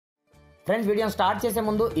Friends వీడియోని start చేసే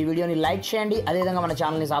ముందు ఈ వీడియోని లైక్ చేయండి, అదేవిధంగా మన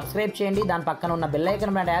ఛానల్ని సబ్స్క్రైబ్ చేయండి, దాని పక్కన ఉన్న బెల్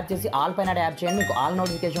ఐకాన్ పైన ట్యాప్ చేసి ఆల్ పైన ట్యాప్ చేయండి, మీకు ఆల్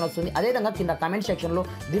నోటిఫికేషన్ వస్తుంది. అదేవిధంగా కింద కమెంట్ సెక్షన్లో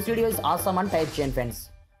దిస్ వీడియో ఇస్ ఆసమ్ అని టైప్ చేయండి ఫ్రెండ్స్.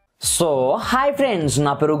 సో హాయ్ ఫ్రెండ్స్,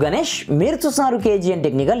 నా పేరు గణేష్, మీరు చూస్తున్నారు KGN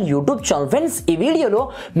technical YouTube channel. Friends ఈ వీడియోలో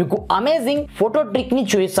మీకు అమేజింగ్ ఫోటో ట్రిక్ ని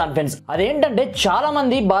చూపిస్తాను ఫ్రెండ్స్. అదేంటంటే చాలా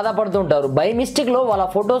మంది బాధపడుతుంటారు, బై మిస్టేక్ లో వాళ్ళ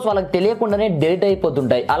ఫొటోస్ వాళ్ళకి తెలియకుండానే డిలీట్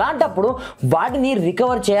అయిపోతుంటాయి. అలాంటప్పుడు వాటిని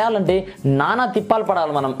రికవర్ చేయాలంటే నానా తిప్పాలు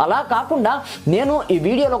పడాలి మనం. అలా కాకుండా నేను ఈ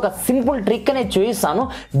వీడియోలో ఒక సింపుల్ ట్రిక్ అనేది చూపిస్తాను.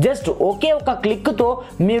 జస్ట్ ఒకే ఒక క్లిక్ తో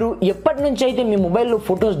మీరు ఎప్పటి నుంచి అయితే మీ మొబైల్లో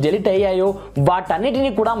ఫొటోస్ డిలీట్ అయ్యాయో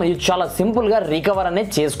వాటన్నిటిని కూడా మీరు చాలా సింపుల్ గా రికవర్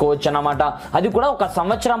అనేది చేసుకోవచ్చు అన్నమాట. అది కూడా ఒక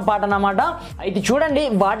సంవత్సరం పాటు అన్నమాట. అయితే చూడండి,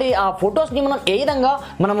 వాటి ఆ ఫొటోస్ ని మనం ఏ విధంగా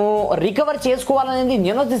మనము రికవర్ చేసుకోవాలనేది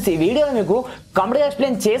నేను ఈ వీడియోలో మీకు కంప్లీట్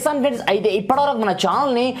ఎక్స్ప్లెయిన్ చేశాను ఫ్రెండ్స్. అయితే ఇప్పటివరకు మన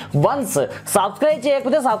ఛానల్ ని వన్స్ సబ్స్క్రైబ్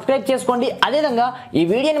చేయకపోతే సబ్స్క్రైబ్ చేసుకోండి. అదేవిధంగా ఈ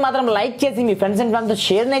వీడియోని మాత్రం లైక్ చేసి మీ ఫ్రెండ్స్ అండ్ ఫ్యామిలీతో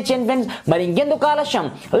షేర్ చేయండి ఫ్రెండ్స్. మరి ఇంకెందుకు ఆలస్యం,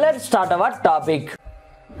 let's start our topic.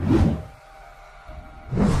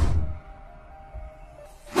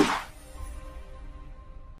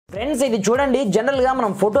 Friends ఇది చూడండి, జనరల్ గా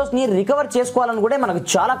మనం ఫొటోస్ ని రికవర్ చేసుకోవాలనుకుంటే మనకు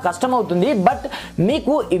చాలా కష్టం అవుతుంది. బట్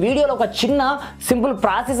మీకు ఈ వీడియోలో ఒక చిన్న సింపుల్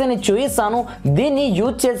ప్రాసెస్ అని చూపిస్తాను. దీన్ని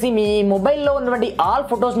యూజ్ చేసి మీ మొబైల్లో ఉన్నటువంటి ఆల్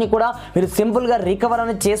ఫొటోస్ ని కూడా మీరు సింపుల్ గా రికవర్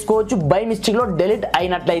అనేది చేసుకోవచ్చు, బై మిస్టేక్ లో డిలీట్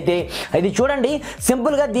అయినట్లయితే. ఇది చూడండి,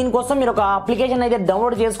 సింపుల్ గా దీనికోసం మీరు ఒక అప్లికేషన్ అయితే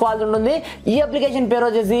డౌన్లోడ్ చేసుకోవాల్సి ఉంటుంది. ఈ అప్లికేషన్ పేరు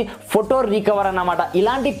వచ్చేసి ఫోటో రికవర్ అన్నమాట.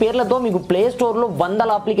 ఇలాంటి పేర్లతో మీకు ప్లే స్టోర్ లో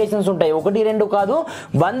వందల అప్లికేషన్స్ ఉంటాయి, ఒకటి రెండు కాదు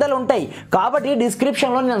వందలు ఉంటాయి. కాబట్టి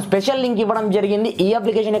డిస్క్రిప్షన్ లో నేను స్పెషల్ లింక్ ఇవ్వడం జరిగింది ఈ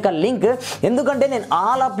అప్లికేషన్ యొక్క లింక్. ఎందుకంటే నేను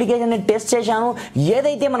ఆల్ అప్లికేషన్ ని టెస్ట్ చేశాను.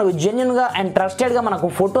 ఏదైతే మనకు జెన్యున్ గా అండ్ ట్రస్టెడ్ గా మనకు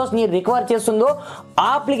ఫొటోస్ ని రికవర్ చేస్తుందో ఆ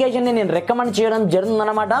అప్లికేషన్ ని నేను రికమెండ్ చేయడం జరుగుతుంది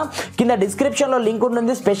అనమాట. కింద డిస్క్రిప్షన్ లో లింక్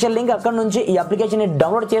ఉంటుంది, స్పెషల్ లింక్. అక్కడ నుంచి ఈ అప్లికేషన్ ని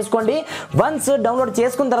డౌన్లోడ్ చేసుకోండి. వన్స్ డౌన్లోడ్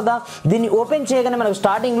చేసుకున్న తర్వాత దీన్ని ఓపెన్ చేయగానే మనకు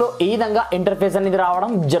స్టార్టింగ్ లో ఈ విధంగా ఇంటర్ఫేస్ అనేది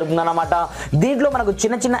రావడం జరుగుతుంది అనమాట. దీంట్లో మనకు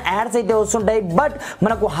చిన్న చిన్న యాడ్స్ అయితే వస్తుంటాయి, బట్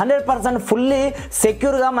మనకు 100% ఫుల్లీ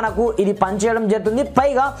సెక్యూర్ గా మనకు ఇది పనిచేయడం జరుగుతుంది.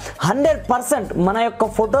 పైగా 100% మన యొక్క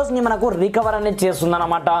ఫొటోస్ ని మనకు రికవర్ అనేది చేస్తుంది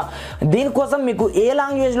అనమాట. దీనికోసం మీకు ఏ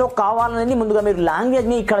లాంగ్వేజ్ లో కావాలనేది ముందుగా మీరు లాంగ్వేజ్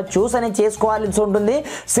ని ఇక్కడ చూస్ అనేది చేసుకోవాల్సి ఉంటుంది.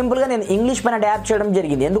 సింపుల్ గా నేను ఇంగ్లీష్ పైన ట్యాప్ చేయడం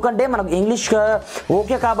జరిగింది, ఎందుకంటే మనకు ఇంగ్లీష్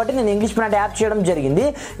ఓకే కాబట్టి నేను ఇంగ్లీష్ పైన ట్యాప్ చేయడం జరిగింది.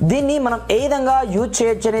 దీన్ని మనం ఏ విధంగా యూజ్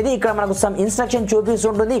చేయొచ్చు అనేది ఇక్కడ మనకు సమ్ ఇన్స్ట్రక్షన్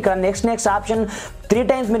చూపిస్తుంటుంది. ఇక్కడ నెక్స్ట్ ఆప్షన్ 3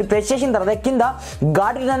 టైమ్స్ మీరు ప్రెస్ చేసిన తర్వాత కింద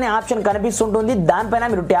గార్డెన్ అనే ఆప్షన్ కనిపిస్తుంటుంది. దానిపైన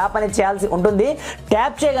మీరు ట్యాప్ అనేది చేయాల్సి ఉంటుంది.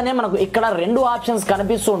 ట్యాప్ చేయగానే మనకు ఇక్కడ 2 ఆప్షన్స్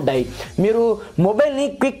కనిపిస్తూ ఉంటాయి. మీరు మొబైల్ ని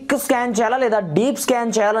క్విక్ స్కాన్ చేయాలా లేదా డీప్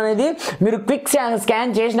స్కాన్ చేయాలనేది మీరు క్విక్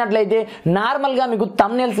స్కాన్ చేసినట్లయితే నార్మల్ గా మీకు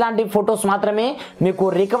థంబ్నెయిల్స్ లాంటి ఫొటోస్ మాత్రమే మీకు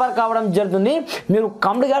రికవర్ కావడం జరుగుతుంది. మీరు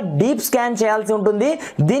కంప్లీట్ గా డీప్ స్కాన్ చేయాల్సి ఉంటుంది.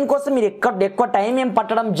 దీనికోసం మీరు ఎక్కువ టైం ఏం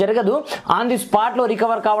పట్టడం జరగదు, ఆన్ ది స్పాట్ లో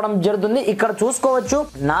రికవర్ కావడం జరుగుతుంది. ఇక్కడ చూసుకోవచ్చు,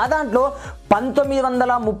 నా దాంట్లో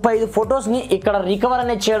 1935 ఫొటోస్ ని ఇక్కడ రికవర్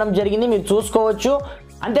అనేది చేయడం జరిగింది, మీరు చూసుకోవచ్చు.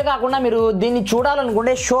 అంతేకాకుండా మీరు దీన్ని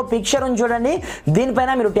చూడాలనుకుంటే షో పిక్చర్ అని చూడండి.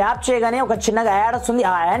 దీనిపైన మీరు ట్యాప్ చేయగానే ఒక చిన్నగా యాడ్ వస్తుంది.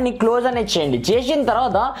 ఆ యాడ్ ని క్లోజ్ అనేది చేయండి. చేసిన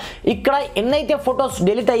తర్వాత ఇక్కడ ఎన్నైతే ఫొటోస్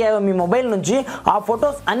డిలీట్ అయ్యాయో మీ మొబైల్ నుంచి ఆ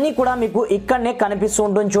ఫొటోస్ అన్ని కూడా మీకు ఇక్కడనే కనిపిస్తూ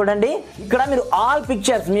ఉంటుంది. చూడండి, ఇక్కడ మీరు ఆల్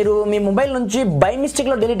పిక్చర్స్, మీరు మీ మొబైల్ నుంచి బై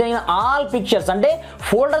మిస్టేక్ లో డిలీట్ అయిన ఆల్ పిక్చర్స్ అంటే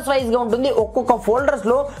ఫోల్డర్స్ వైజ్ గా ఉంటుంది. ఒక్కొక్క ఫోల్డర్స్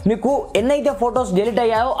లో మీకు ఎన్నైతే ఫొటోస్ డిలీట్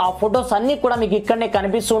అయ్యాయో ఆ ఫొటోస్ అన్ని కూడా మీకు ఇక్కడనే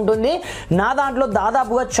కనిపిస్తూ ఉంటుంది. నా దాంట్లో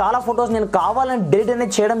దాదాపుగా చాలా ఫొటోస్ నేను కావాలని డిలీట్ అనేది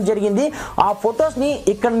చేయడం జరిగింది. ఆ ఫొటోస్ ని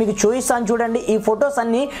ఇక్కడ మీకు చూపిస్తాను చూడండి. ఈ ఫొటోస్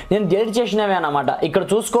అన్ని నేను డిలీట్ చేసినవే అన్నమాట. ఇక్కడ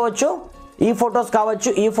చూసుకోవచ్చు, ఈ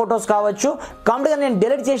ఫొటోస్ కావచ్చు కంప్లీట్గా నేను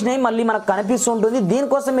డిలీట్ చేసినవి మళ్ళీ మనకు కనిపిస్తుంటుంది.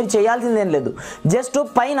 దీనికోసం మీరు చేయాల్సింది ఏం లేదు, జస్ట్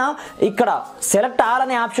పైన ఇక్కడ సెలెక్ట్ ఆల్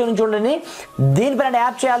అనే ఆప్షన్ చూడండి, దీనిపైన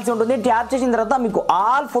ట్యాప్ చేయాల్సి ఉంటుంది. ట్యాప్ చేసిన తర్వాత మీకు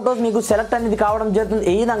ఆల్ ఫొటోస్ మీకు సెలెక్ట్ అనేది కావడం జరుగుతుంది.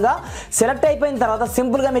 ఈ విధంగా సెలెక్ట్ అయిపోయిన తర్వాత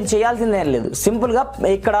సింపుల్ గా మీరు చేయాల్సింది ఏం లేదు, సింపుల్ గా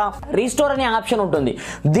ఇక్కడ రీస్టోర్ అనే ఆప్షన్ ఉంటుంది.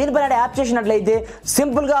 దీనిపైన ట్యాప్ చేసినట్లయితే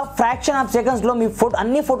సింపుల్ గా ఫ్రాక్షన్ ఆఫ్ సెకండ్స్ లో మీ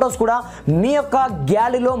అన్ని ఫొటోస్ కూడా మీ యొక్క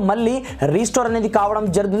గ్యాలరీలో మళ్ళీ రీస్టోర్ అనేది కావడం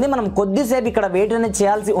జరుగుతుంది. మనం కొద్దిసేపు ఇక్కడ వెయిట్ అనేది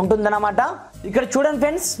చేయాల్సి ఉంటుందన్నమాట. ఇక్కడ చూడండి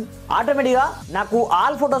ఫ్రెండ్స్, ఆటోమేటిక్ గా నాకు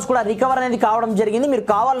ఆల్ ఫొటోస్ కూడా రికవర్ అనేది కావడం జరిగింది. మీరు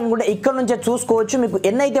కావాలనుకుంటే ఇక్కడ నుంచే చూసుకోవచ్చు మీకు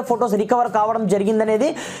ఎన్నైతే ఫొటోస్ రికవర్ కావడం జరిగింది అనేది.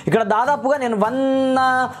 ఇక్కడ దాదాపుగా నేను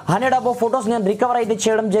 100 అబౌవ్ ఫొటోస్ నేను రికవర్ అయితే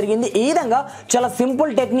చేయడం జరిగింది. ఈ విధంగా చాలా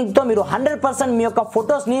సింపుల్ టెక్నిక్ తో మీరు 100% మీ యొక్క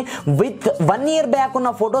ఫొటోస్ ని విత్ 1 ఇయర్ బ్యాక్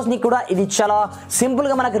ఉన్న ఫొటోస్ ని కూడా ఇది చాలా సింపుల్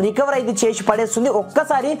గా మనకు రికవర్ అయితే చేసి పడేస్తుంది.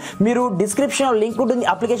 ఒక్కసారి మీరు డిస్క్రిప్షన్ లో లింక్ ఉంటుంది,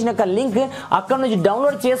 అప్లికేషన్ యొక్క లింక్, అక్కడ నుంచి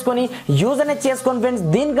డౌన్లోడ్ చేసుకొని యూజ్ అనేది చేసుకోండి ఫ్రెండ్స్.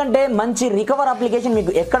 దీనికంటే మంచి రికవర్ అప్లికేషన్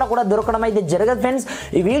మీకు ఎక్కడ కూడా దొరకడం అయితే జరగదు ఫ్రెండ్స్.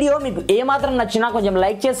 ఈ వీడియో మీకు ఏ మాత్రం నచ్చినా కొంచెం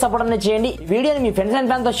లైక్ చేసి సపోర్ట్ అనేది చేయండి. ఈ వీడియోని మీ ఫ్రెండ్స్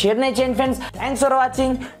అండ్ ఫ్యామిలీతో షేర్ చేయండి ఫ్రెండ్స్. Thanks for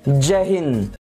watching. జై హింద్.